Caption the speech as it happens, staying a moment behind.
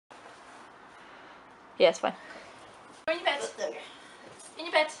Yeah, it's fine. Go in your bed. In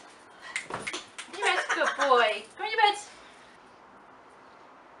your bed. In your bed. Good boy. Go in your bed.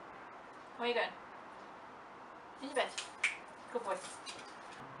 Where are you going? In your bed. Good boy.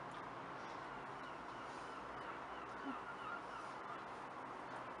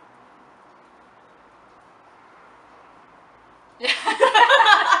 Yeah.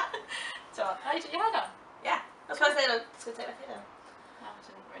 So, how you done? Yeah. That's why I said it's going to take my feet down. No, I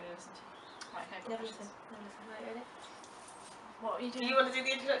didn't really listen to you. Right, okay, Never listen. Never listen. Right, ready? What are you Do doing? you want to do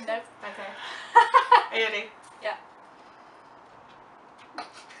the introduction? No. Okay. Are you ready? Yeah. I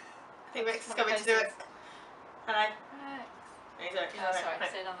think Rex is coming to do it. Hello. Right. He's okay. Oh, sorry,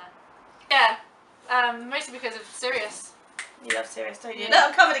 stay down there. Yeah, mostly because of Sirius. You love Sirius, don't you? Yeah. No,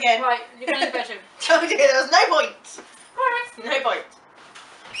 I'm covered again. Right, you're going to the bedroom. Told you there was no point. Come on, Rex. No point.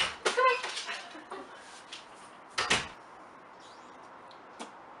 Come on.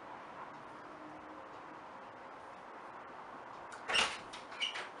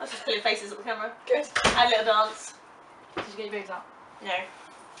 I was just pulling faces at the camera. Good. And a little dance. Did you get your boobs out? No.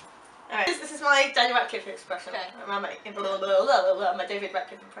 Alright, this is my Daniel Radcliffe expression. Okay. My David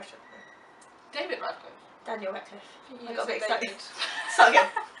Radcliffe impression. David Radcliffe. Daniel Radcliffe. You I got a bit said excited. David. Start again.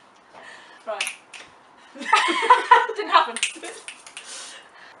 Right. Didn't happen.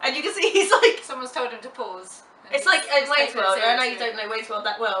 And you can see he's like... Someone's told him to pause. It's like in Wayne's taking it World. I know you seriously. don't know Wayne's World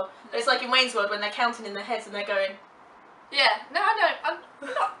that well. But it's like in Wayne's World when they're counting in their heads and they're going... Yeah, no, I know.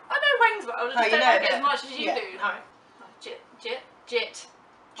 I know Wayne's World. I just Oh, you don't know like it it. as much as you Yeah. do. Alright. Jit.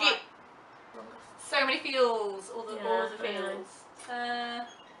 Right. So many feels. All the very feels.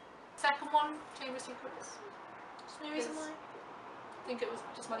 Second one, Chamber of Secrets. No reason why. I think it was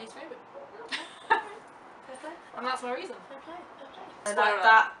just my least favourite. Fair play. And that's my reason. Fair play. Fair play. Spoiler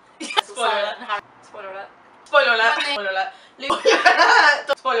That. Spoiler alert. Spoiler alert. Spoiler alert. Spoiler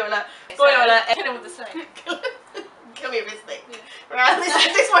alert. Spoiler alert. Spoiler alert. Kill him with the snake. Kill me with this thing. Yeah. Right,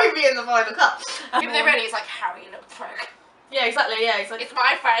 this won't be in the final cut. Even though really it's like, Harry, you little prick. Yeah, exactly, yeah. It's like... It's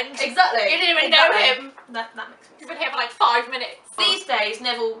my friend. Exactly. You didn't even know him. That makes He's sense. been here for like 5 minutes. These days,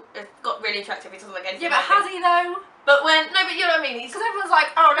 Neville got really attractive. He doesn't like anything. Yeah, but has he though? But when... No, but you know what I mean? He's... Because everyone's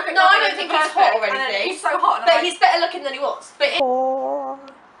like, oh, look at No, I Neville, don't think he's he's hot or perfect. And then anything. he's so hot. And But I'm he's better looking than he was. But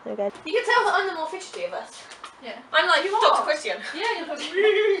Okay. you can tell that I'm the more fidgety of us. yeah. I'm like You Dr. are. Christian. Yeah, you're probably... Tuck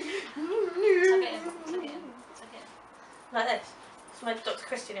it in. Tuck it in. Tuck it in. Like this. It's my Dr.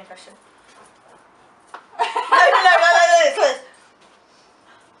 Christian impression. no, like this.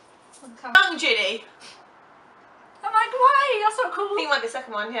 Young Ginny. I'm like, why? That's so I cool. think it might be the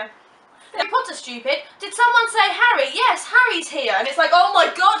second one, yeah. Harry Potter stupid. Did someone say Harry? Yes, Harry's here. And it's like, oh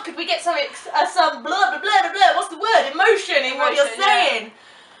my god, could we get some blah blah blah blah blah. What's the word? Emotion in what you're Emotion, saying.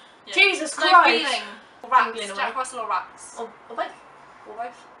 Yeah. Jesus No Christ. feeling. Rats. Tingling Jack away. Russell or rats? Or both. Or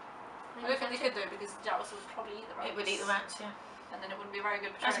both. I don't think they could though because Jack Russell would probably eat the rats. It would eat the rats, yeah. And then it wouldn't be a very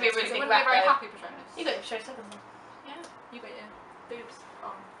good Has Patronus. to be a really It big wouldn't be a rat, very though. happy Patronus. You got your show second one. Yeah. You got your boobs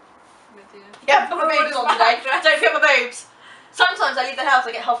on. With your... Yeah, put my Oh, boobs it's on my today. dress. Don't feel my boobs. Sometimes I leave the house,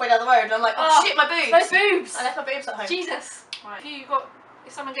 I get halfway down the road and I'm like, oh, Oh, shit, my boobs. Those boobs! I left my boobs at home. Jesus! Right.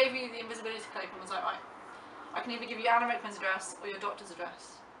 If someone gave you the invisibility cloak and was like, right, I can either give you Anna Rickman's address or your doctor's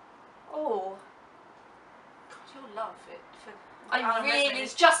address. Oh. God, you'll love it. For I Alan really- Rickman.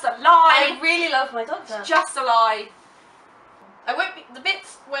 It's just a lie! I really love my doctor. It's just a lie. I won't be, the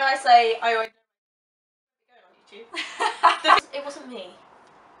bits where I say I already going on YouTube. It wasn't me.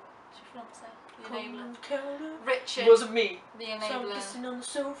 The enabler. Richard. Wasn't me. The Someone enabler. kissing on the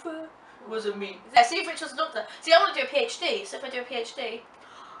sofa. Wasn't me. Yeah, see if Rich was a doctor. See, I want to do a PhD, so if I do a PhD,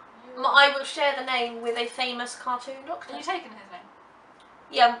 I will share the name with a famous cartoon doctor. Are you taking his name?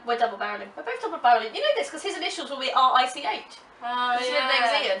 Yeah, we're double barreling. We're both double barreling. You know this because his initials will be R-I-C-H. Oh, His middle name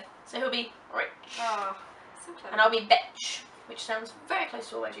is Ian, so he'll be Rich. Oh, so clever. And I'll be Betch, which sounds very close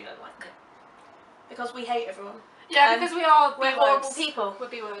to a word you don't like. Because we hate everyone. Yeah, And because we're horrible B-words. people. We're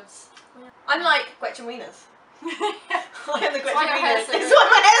B-words. I'm like Gretchen Wieners. I am the Gretchen why your hair's Wieners. so It's big. why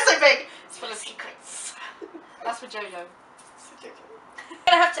my hair's so big. It's full of secrets. That's for Jojo. I'm going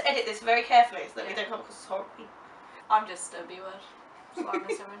to have to edit this very carefully so that we don't come across as horrible people. I'm just a B-word. That's what I'm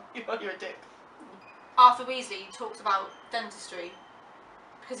assuming. You're a dick. Arthur Weasley talks about dentistry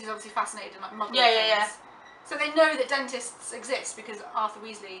because he's obviously fascinated in like muggle Yeah. things. So they know that dentists exist because Arthur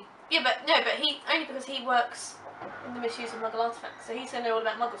Weasley. Yeah, but no, but he only because he works in the misuse of Muggle artifacts, so he's going to know all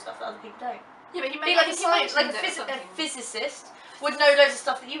about Muggle stuff that other people don't. Yeah, but he Be made like a science, like a physicist would know loads of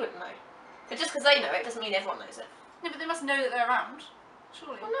stuff that you wouldn't know. But just because they know it doesn't mean everyone knows it. No, but they must know that they're around.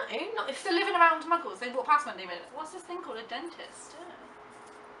 Surely. Well, no, not If if they're living around Muggles, they walk past Monday minute. What's this thing called a dentist?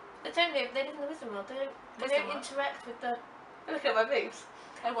 they don't live. They live in the Wisdom World. They don't Wisdom World? interact with the. Look at my boobs.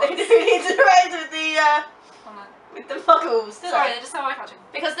 I They was. do need to raise with the muggles, do Sorry, they? they're just so eye-catching.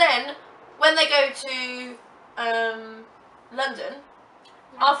 Because then, when they go to London,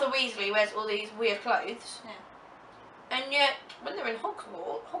 Arthur Weasley wears all these weird clothes. Yeah. And yet, when they're in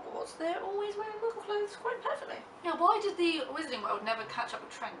Hogwarts, they're always wearing muggle clothes quite perfectly. Yeah, why did the Wizarding World never catch up with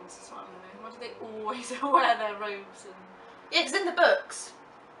trends? That's what I want to know. Why do they always wear their robes and... Yeah, because in the books,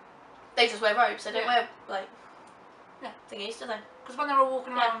 they just wear robes. They don't Yeah. wear, like, thingies, do they? Because when they're all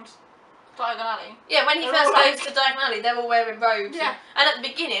walking around Diagon Alley... Yeah, when he They're first all goes to Diagon Alley, they're all wearing robes. Yeah. And at the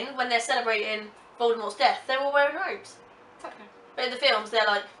beginning, when they're celebrating Voldemort's death, they're all wearing robes. Exactly. But in the films, they're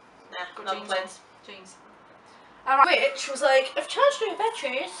like, nah, Got muggle jeans clothes. Jeans. Alright. Which was like, I've charged no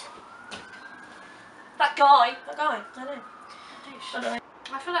batteries. That guy. That guy, I know.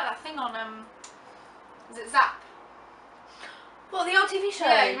 I feel like that thing on, is it Zap? What, the old TV show?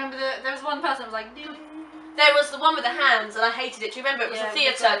 Yeah, you remember there was one person that was like... There was the one with the hands, and I hated it. Do you remember? It was a with the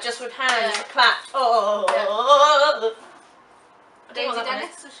theatre claps. just with hands Yeah. clapped. Oh. I don't know Daisy what that one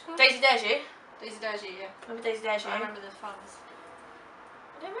Dennis? is. Was she called? Daisy Daisy. Daisy Daisy, yeah. Remember Daisy Daisy? I remember the funds.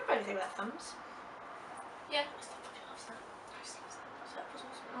 I don't remember anything about thumbs. Yeah. I still fucking love that.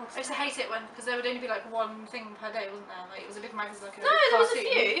 I used to hate it because there would only be like one thing per day, wasn't there? Like it was a big magazine, like a No, there was a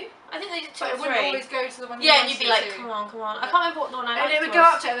cartoon. few. I think they did two But or it wouldn't three. always go to the one you Yeah, and wanted you'd be like, to. come on, come on. I can't remember what the one I And liked it would go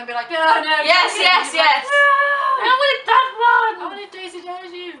was. up to it and then be like, no, no. Yes, Daisy," yes, and you'd be yes. like, no, I wanted that one. I wanted Daisy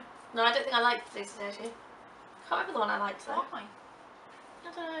Daisy. No, I don't think I liked Daisy Daisy. I can't remember the one I liked though. Why? I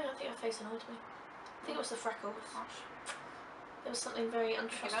don't know, I think her face annoyed me. I think it was the freckles. Gosh. There was something very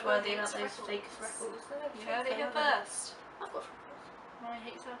untrustworthy about those fake freckles. You heard it here first. I've got freckles. I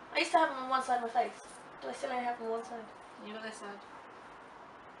hate her. I used to have them on one side of my face. Do I still only have them on one side? You got this side.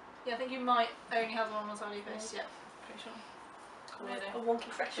 Yeah, I think you might only have them on one side of your face. Yeah, pretty sure. A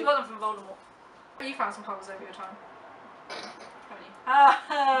wonky freckle. You got them from Voldemort. But you found some holes over your time. Haven't you?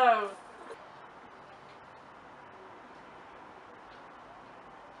 Oh!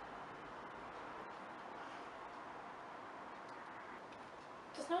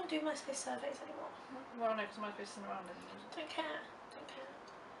 Does no one do MySpace surveys anymore? Well, no, because my face isn't around anymore. Don't care. Don't care.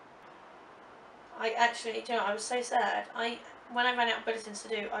 I actually, do you know, I was so sad. When I ran out of bulletins to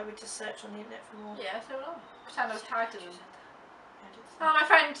do, I would just search on the internet for more. Yeah, so would I. Pretend I was tagged in them. I Oh, my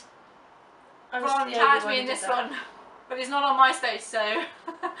friend was Ron the only tagged one me who in did this that. one. But he's not on MySpace, so...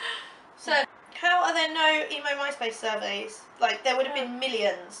 So, how are there no emo MySpace surveys? Like, there would have been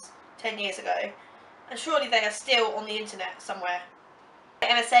millions 10 years ago. And surely they are still on the internet somewhere. The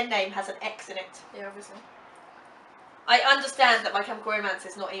MSN name has an X in it. Yeah, obviously. I understand that My Chemical Romance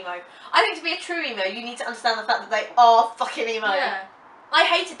is not emo. I think to be a true emo, you need to understand the fact that they are fucking emo. Yeah. I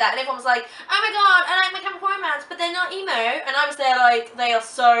hated that, and everyone was like, "Oh my god, I like My Chemical Romance, but they're not emo." And I was there like, they are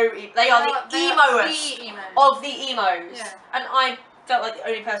so, they are the emoest The emo. of the emos. Yeah. And I felt like the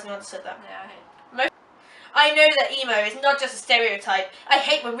only person who understood that. Yeah, I hate. I know that emo is not just a stereotype. I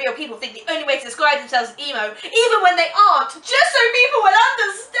hate when real people think the only way to describe themselves as emo, even when they aren't, just so people will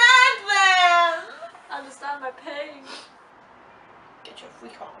understand them. Understand my pain. Get your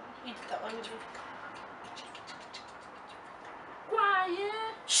freak on. You did that one, did you?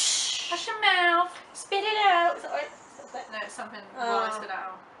 Quiet. Shh. Hush your mouth. Spit it out. Is that right? Is that No, it's something Oh. while I spit it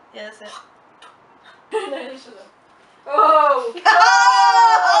out. Yeah, that's it. No, you shouldn't. Oh!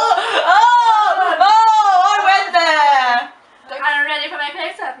 I went there! I'm ready for my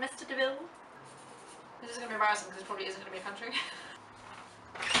close-up, Mr. DeVille. This is going to be embarrassing because it probably isn't going to be a country.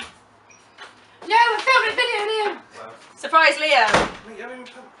 No, we're filming a video, Liam! Surprise, Leo! Mate, you haven't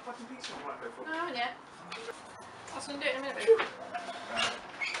even put fucking pizza on the microwave. No, I haven't yet. I was going to do it in a minute.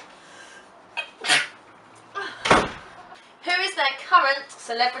 Who is their current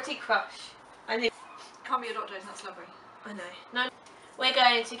celebrity crush? I knew. Can't be your doctor, it's not celebrity. I know. No. We're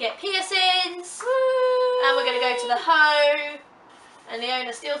going to get piercings. Woo! And we're going to go to the hoe. And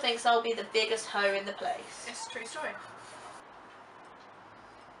Leona still thinks I'll be the biggest hoe in the place. It's a true story.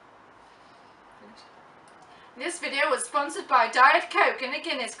 This video was sponsored by Diet Coke in a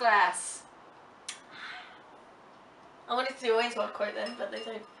Guinness glass. I wanted to do a Wayne's World quote then, but they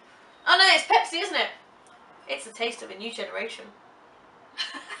don't. Oh no, it's Pepsi, isn't it? It's the taste of a new generation.